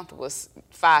every month was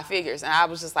 5 figures. And I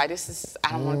was just like,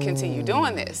 I don't want to continue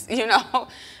doing this,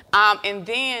 And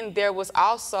then there was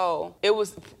also, I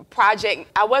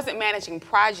wasn't managing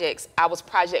projects, I was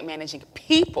project managing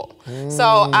people.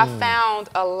 So I found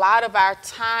a lot of our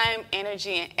time,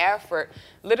 energy, and effort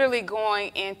literally going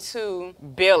into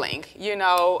billing,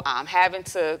 having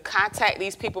to contact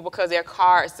these people because their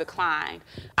cards declined.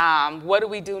 What do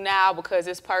we do now because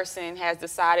this person has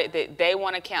decided that they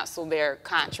want to cancel their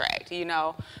contract,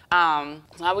 Now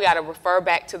we got to refer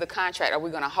back to the contract. Are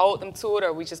we going to hold them to it, or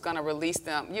are we just going to release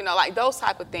them? Like those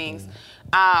type of things.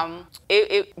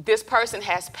 This person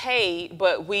has paid,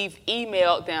 but we've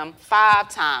emailed them 5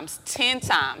 times, 10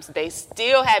 times. They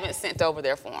still haven't sent over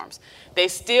their forms. They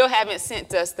still haven't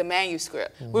sent us the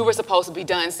manuscript. We were supposed to be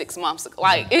done 6 months ago.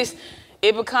 Like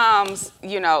it becomes,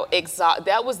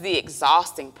 that was the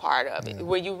exhausting part of it,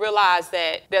 where you realize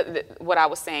that what I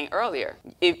was saying earlier,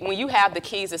 when you have the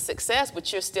keys of success,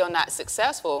 but you're still not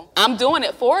successful, I'm doing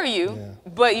it for you,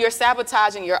 but you're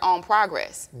sabotaging your own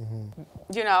progress.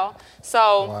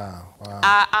 So wow.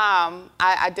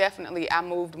 I definitely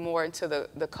moved more into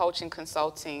the coaching,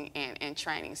 consulting, and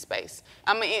training space.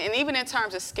 I mean, and even in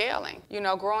terms of scaling,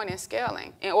 growing and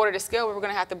scaling. In order to scale, we were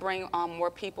going to have to bring on more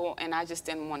people, and I just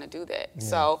didn't want to do that. Yeah.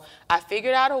 So I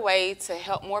figured out a way to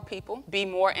help more people, be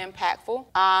more impactful,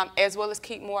 as well as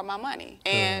keep more of my money,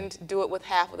 and do it with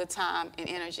half of the time and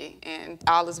energy, and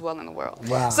all is well in the world.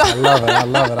 Wow, so. I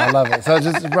love it. So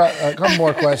just a couple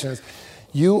more questions.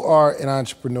 You are an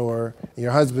entrepreneur, and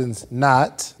your husband's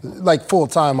not, like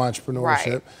full-time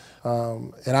entrepreneurship.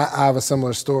 Right. And I have a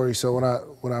similar story. So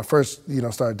when I first,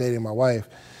 started dating my wife,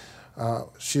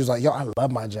 she was like, I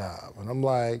love my job. And I'm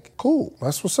like, cool,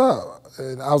 that's what's up.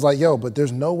 And I was like, but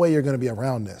there's no way you're gonna be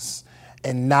around this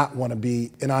and not wanna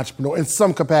be an entrepreneur in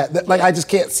some capacity. Like, I just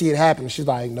can't see it happen. She's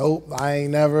like, nope,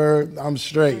 I'm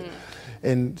straight.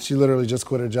 And she literally just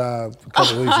quit her job a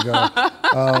couple of weeks ago.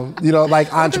 Like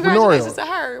entrepreneurial. Congratulations to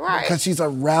her, right? Because she's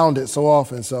around it so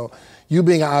often. So you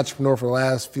being an entrepreneur for the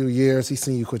last few years, he's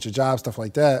seen you quit your job, stuff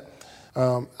like that.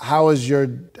 How is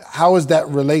that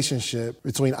relationship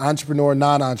between entrepreneur,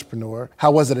 non-entrepreneur?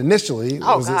 How was it initially?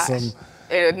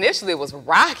 Initially, it was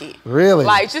rocky. Really?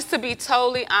 Like, just to be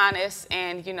totally honest,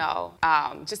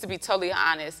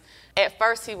 at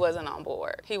first he wasn't on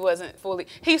board. He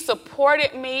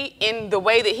supported me in the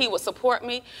way that he would support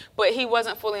me, but he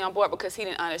wasn't fully on board because he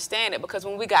didn't understand it. Because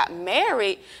when we got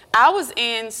married, I was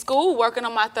in school working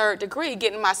on my 3rd degree,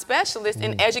 getting my specialist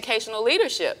in educational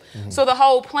leadership. So the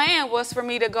whole plan was for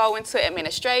me to go into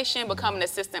administration, become an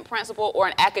assistant principal or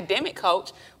an academic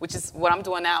coach, which is what I'm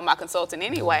doing now in my consulting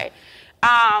anyway.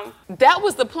 That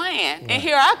was the plan. And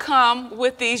here I come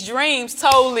with these dreams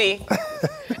totally.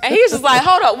 And he's just like,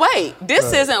 hold up, wait,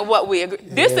 this isn't what we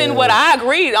agreed. This isn't what I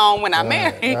agreed on when I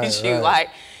married you. Right. Like,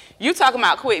 you talking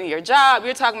about quitting your job.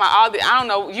 You're talking about all the, I don't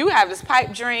know, you have this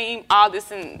pipe dream, all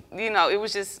this, and, it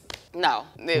was just, No,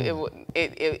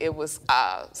 it was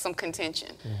some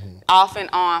contention, off and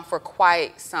on for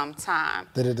quite some time.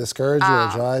 Did it discourage you or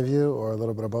drive you, or a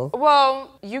little bit of both?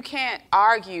 Well, you can't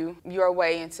argue your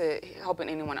way into helping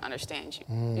anyone understand you.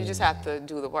 You just have to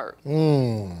do the work.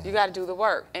 You got to do the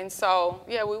work. And so,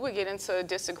 yeah, we would get into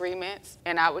disagreements,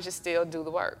 and I would just still do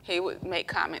the work. He would make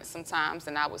comments sometimes,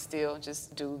 and I would still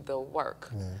just do the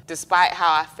work. Despite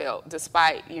how I felt,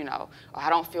 despite, I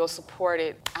don't feel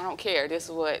supported. I don't care. This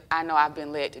is what I know I've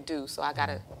been led to do, so I got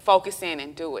to focus in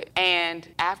and do it. And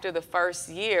after the first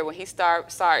year, when he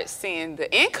started seeing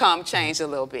the income change a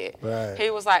little bit, he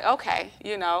was like, okay,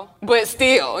 but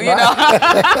still, and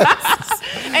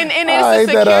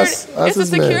it's a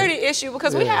security issue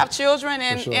because we have children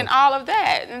and all of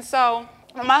that. And so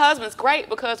my husband's great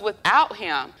because without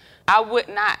him, I would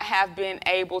not have been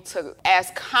able to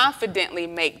as confidently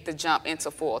make the jump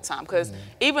into full-time. Because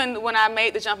even when I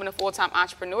made the jump into full-time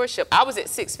entrepreneurship, I was at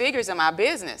 6 figures in my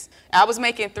business. I was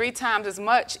making 3 times as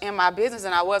much in my business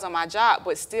than I was on my job,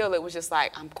 but still it was just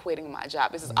like, I'm quitting my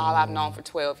job. This is all I've known for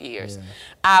 12 years.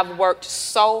 I've worked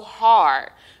so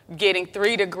hard getting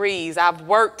 3 degrees. I've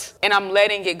worked and I'm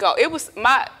letting it go.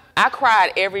 I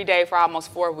cried every day for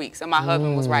almost 4 weeks and my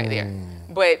husband was right there.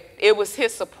 But it was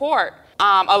his support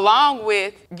along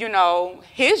with,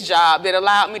 his job that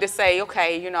allowed me to say,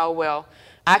 okay, well,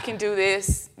 I can do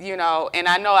this, and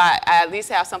I know I at least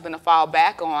have something to fall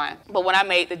back on. But when I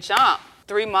made the jump,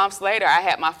 3 months later, I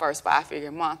had my first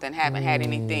 5-figure month and haven't had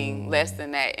anything less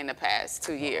than that in the past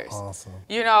 2 years. Awesome.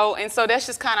 And so that's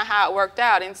just kind of how it worked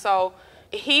out. And so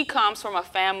he comes from a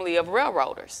family of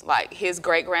railroaders, like his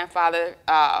great-grandfather,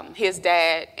 his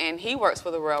dad, and he works for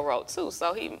the railroad too,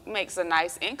 so he makes a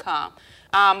nice income.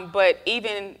 But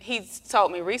even he's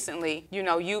told me recently,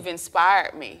 you've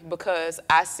inspired me because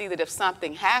I see that if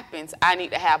something happens, I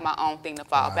need to have my own thing to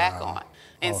fall back on.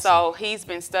 And so he's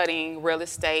been studying real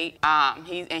estate.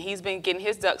 He's been getting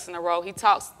his ducks in a row. He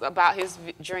talks about his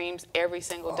dreams every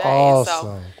single day.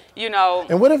 Awesome. And so,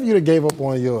 And what if you gave up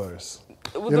on yours?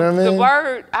 The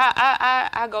word,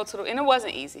 I go to and it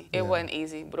wasn't easy. It wasn't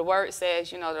easy. But the word says,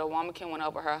 that a woman can win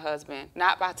over her husband,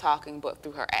 not by talking, but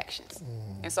through her actions.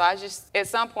 And so at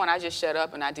some point, I just shut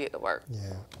up and I did the work.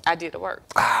 I did the work.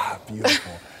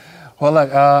 Beautiful. Well,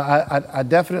 look, I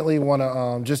definitely want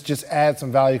to just add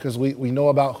some value because we know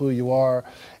about who you are,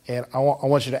 and I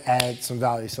want you to add some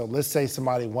value. So let's say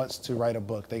somebody wants to write a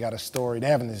book. They got a story. They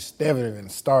haven't even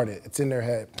started. It's in their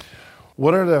head.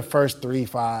 What are the first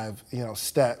 3-5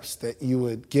 steps that you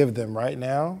would give them right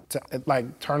now to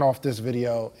turn off this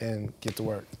video and get to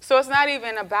work? So it's not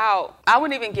even about, I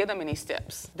wouldn't even give them any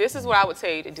steps. This is what I would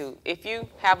tell you to do. If you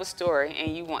have a story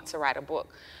and you want to write a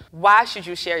book, why should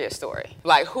you share your story?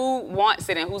 Who wants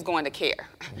it and who's going to care?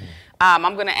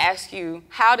 I'm going to ask you,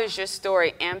 how does your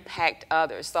story impact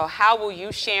others? So how will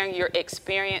you sharing your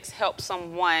experience help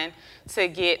someone to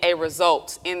get a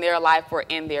result in their life or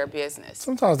in their business?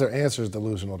 Sometimes their answer is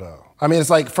delusional, though. I mean,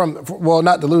 it's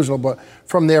not delusional, but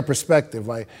from their perspective.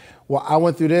 I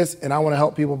went through this, and I want to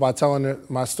help people by telling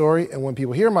my story. And when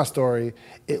people hear my story,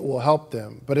 it will help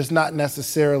them. But it's not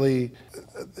necessarily.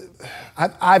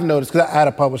 I've noticed because I had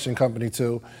a publishing company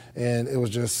too, and it was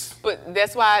just. But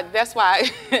that's why.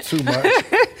 Too much.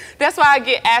 That's why I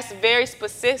get asked very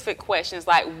specific questions,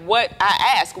 like what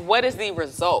I ask. What is the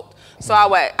result? So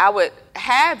I would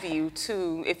have you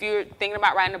to, if you're thinking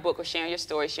about writing a book or sharing your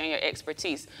story, sharing your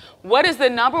expertise, what is the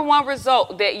number one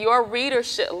result that your reader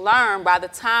should learn by the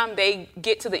time they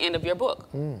get to the end of your book?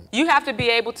 You have to be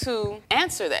able to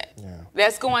answer that.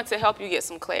 That's going to help you get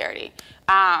some clarity.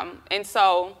 And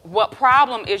so what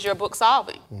problem is your book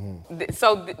solving?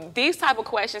 So these type of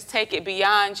questions take it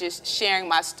beyond just sharing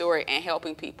my story and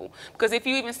helping people. Because if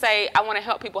you even say, I want to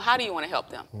help people, how do you want to help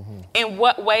them? In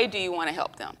what way do you want to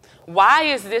help them? Why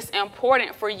is this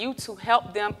important for you to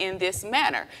help them in this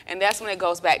manner? And that's when it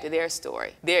goes back to their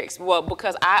story.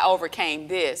 Because I overcame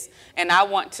this, and I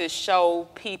want to show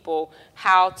people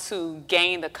how to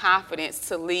gain the confidence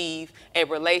to leave a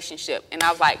relationship. And I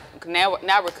was like, now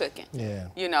we're cooking.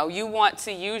 You want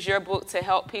to use your book to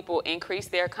help people increase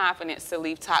their confidence to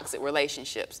leave toxic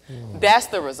relationships. That's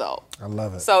the result. I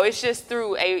love it. So it's just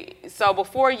so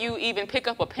before you even pick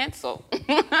up a pencil,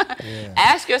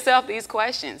 ask yourself these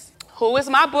questions. Who is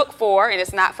my book for? And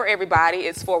it's not for everybody.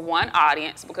 It's for one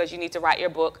audience because you need to write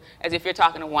your book as if you're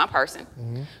talking to one person.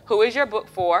 Who is your book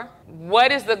for?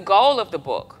 What is the goal of the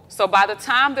book? So by the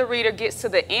time the reader gets to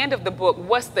the end of the book,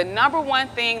 what's the number one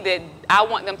thing that I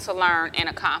want them to learn and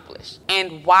accomplish?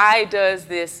 And why does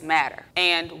this matter?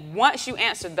 And once you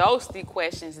answer those 3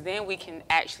 questions, then we can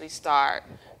actually start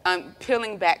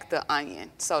peeling back the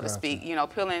onion, so to speak. You know,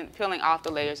 peeling off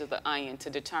the layers of the onion to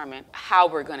determine how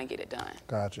we're going to get it done.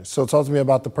 Gotcha. So talk to me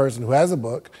about the person who has a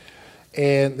book,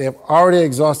 and they have already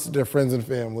exhausted their friends and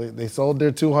family. They sold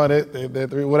their 200, their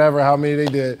 3, whatever, how many they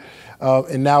did,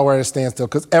 and now we're at a standstill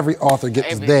because every author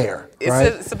gets there, right?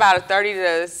 It's about a 30 to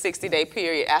 60-day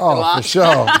period after launch. For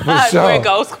sure, for sure. Where it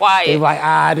goes quiet. They're like,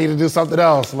 I need to do something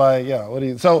else. Like, yeah, what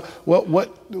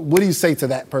do you say to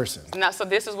that person? Now, so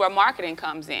this is where marketing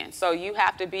comes in. So you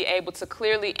have to be able to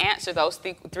clearly answer those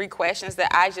 3 questions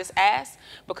that I just asked,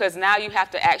 because now you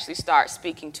have to actually start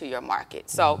speaking to your market.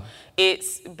 So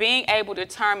it's being able to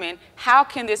determine, how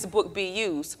can this book be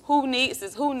used? Who needs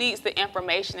this? Who needs the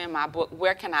information in my book?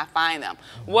 Where can I find them?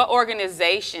 What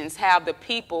organizations have the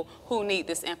people who need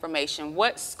this information?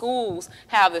 What schools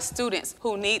have the students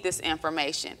who need this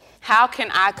information? How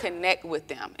can I connect with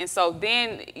them? And so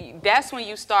then that's when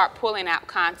you start pulling out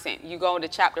content. You go into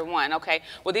chapter 1. Okay,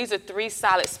 well, these are 3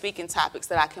 solid speaking topics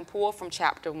that I can pull from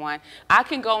chapter 1. I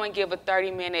can go and give a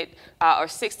 30-minute or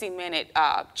 60-minute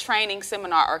training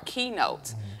seminar or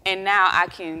keynote. And now I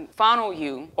can funnel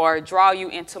you or draw you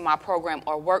into my program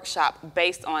or workshop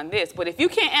based on this. But if you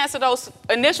can't answer those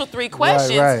initial 3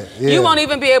 questions, you won't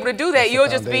even be able to do that. You'll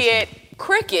just be at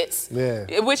crickets,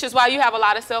 which is why you have a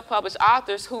lot of self-published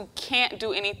authors who can't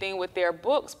do anything with their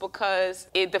books because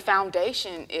the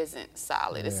foundation isn't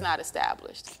solid. It's not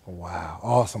established. Wow,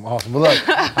 awesome. Well, look,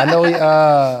 I know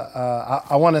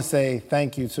I want to say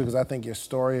thank you too, because I think your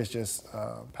story is just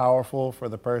powerful for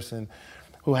the person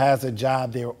who has a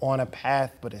job, they're on a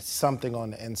path, but it's something on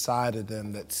the inside of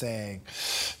them that's saying,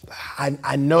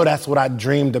 I know that's what I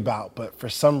dreamed about, but for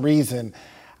some reason,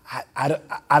 I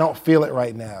don't feel it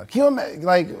right now. Can you imagine,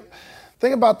 like,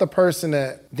 think about the person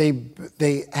that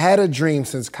they had a dream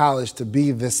since college to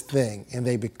be this thing, and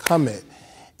they become it.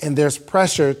 And there's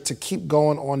pressure to keep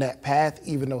going on that path,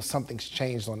 even though something's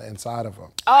changed on the inside of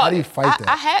them. How do you fight that?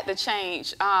 I had to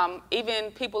change. Even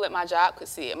people at my job could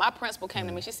see it. My principal came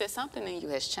to me. She said, something in you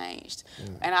has changed.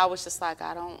 And I was just like,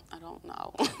 I don't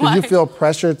know. Did you feel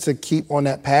pressure to keep on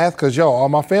that path? Because, all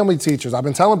my family teachers, I've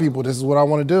been telling people this is what I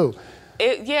want to do.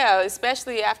 Yeah,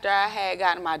 especially after I had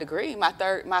gotten my degree, my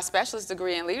specialist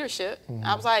degree in leadership.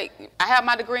 I was like, I have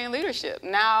my degree in leadership.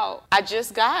 Now I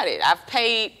just got it. I've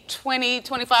paid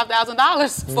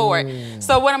 $25,000 for it.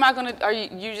 So what am I gonna? Are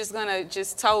you just gonna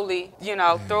just totally,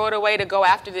 throw it away to go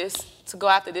after this? To go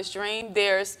after this dream?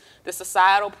 There's the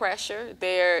societal pressure.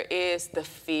 There is the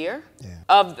fear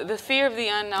of the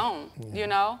unknown.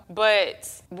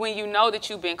 But when you know that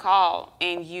you've been called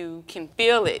and you can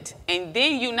feel it, and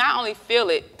then you not only feel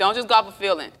it, don't just go off a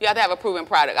feeling. You have to have a proven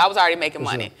product. I was already making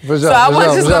money, so I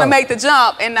wasn't just gonna make the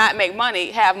jump and not make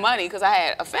money, have money, because I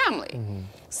had a family.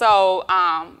 So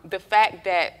the fact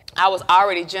that I was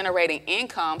already generating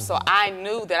income, so I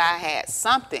knew that I had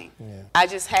something. I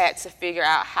just had to figure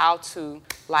out how to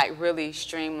really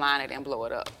streamline it and blow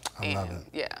it up. I love it.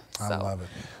 Yeah. I love it.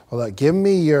 Well, look, give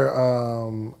me your,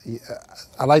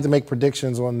 I like to make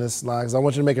predictions on this line, because I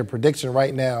want you to make a prediction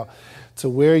right now to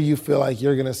where you feel like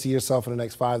you're going to see yourself in the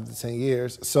next 5 to 10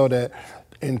 years, so that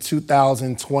in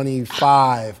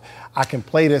 2025, I can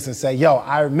play this and say,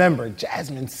 I remember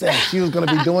Jasmine said she was going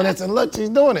to be doing this, and look, she's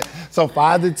doing it. So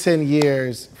 5 to 10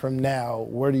 years from now,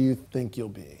 where do you think you'll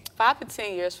be? 5 to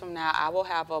 10 years from now, I will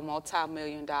have a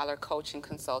multi-million-dollar coaching,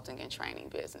 consulting, and training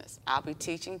business. I'll be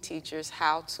teaching teachers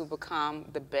how to become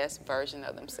the best version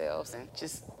of themselves and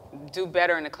just do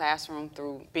better in the classroom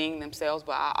through being themselves,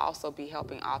 but I'll also be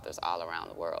helping authors all around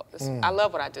the world. I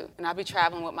love what I do. And I'll be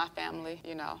traveling with my family,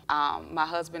 My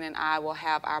husband and I will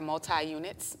have our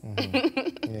multi-units.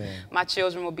 My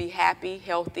children will be happy,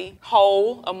 healthy,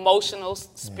 whole, emotional,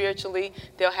 spiritually.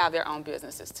 They'll have their own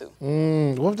businesses too.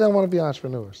 What if they want to be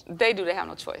entrepreneurs? They do. They have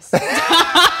no choice. We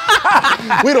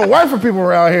don't work for people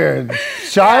around here.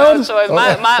 Child? No choice.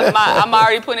 I'm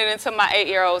already putting it into my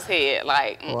 8-year-old's head.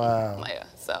 Wow.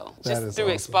 So just through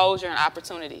exposure and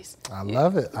opportunities. I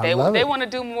love it. They want to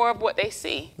do more of what they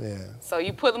see. So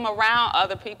you put them around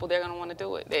other people, they're going to want to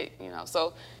do it.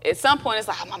 So at some point it's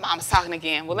like, my mom's talking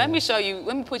again. Well, let me show you,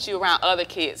 let me put you around other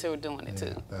kids who are doing it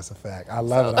too. That's a fact. I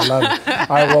love it. All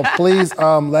right, well, please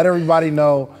let everybody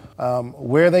know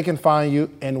where they can find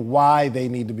you and why they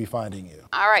need to be finding you.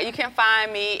 All right, you can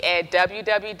find me at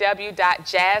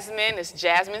www.jasmine, it's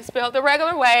Jasmine spelled the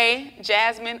regular way,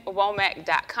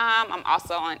 JasmineWomack.com. I'm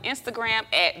also on Instagram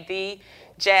at the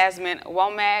Jasmine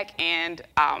Womack, and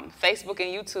Facebook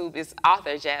and YouTube is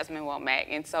author Jasmine Womack.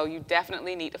 And so you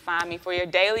definitely need to find me for your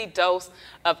daily dose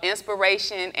of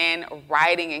inspiration and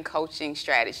writing and coaching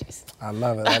strategies. I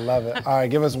love it. All right,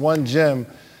 give us one gem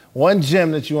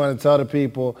that you want to tell the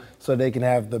people so they can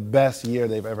have the best year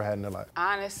they've ever had in their life?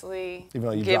 Honestly, Even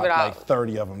though you give dropped it all. like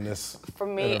 30 of them this. For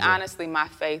me, honestly, my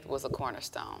faith was a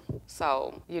cornerstone.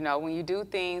 So, when you do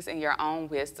things in your own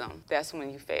wisdom, that's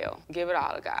when you fail. Give it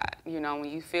all to God. When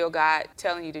you feel God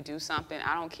telling you to do something,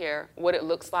 I don't care what it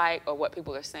looks like or what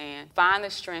people are saying. Find the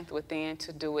strength within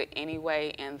to do it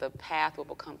anyway, and the path will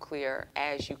become clear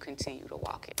as you continue to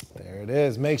walk it. There it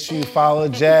is. Make sure you follow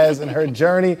Jazz and her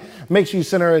journey. Make sure you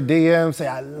send her a DM. Say,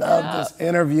 I love this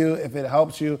interview. If it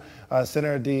helps you, send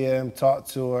her a DM, talk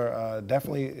to her.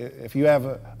 Definitely, if you have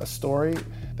a story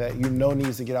that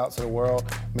needs to get out to the world,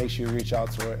 make sure you reach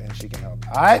out to her and she can help.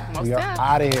 All right, we are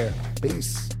out of here.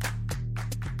 Peace.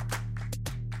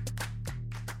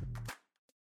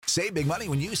 Save big money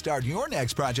when you start your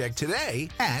next project today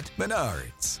at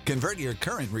Menards. Convert your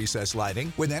current recessed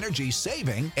lighting with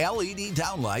energy-saving LED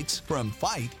downlights from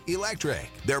Fight Electric.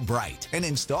 They're bright and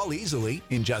install easily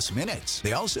in just minutes.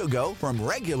 They also go from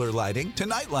regular lighting to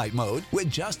nightlight mode with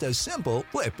just a simple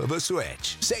flip of a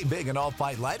switch. Save big on all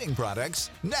Fight lighting products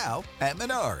now at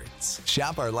Menards.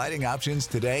 Shop our lighting options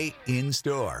today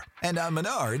in-store and on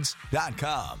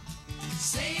Menards.com.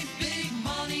 Save big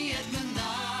money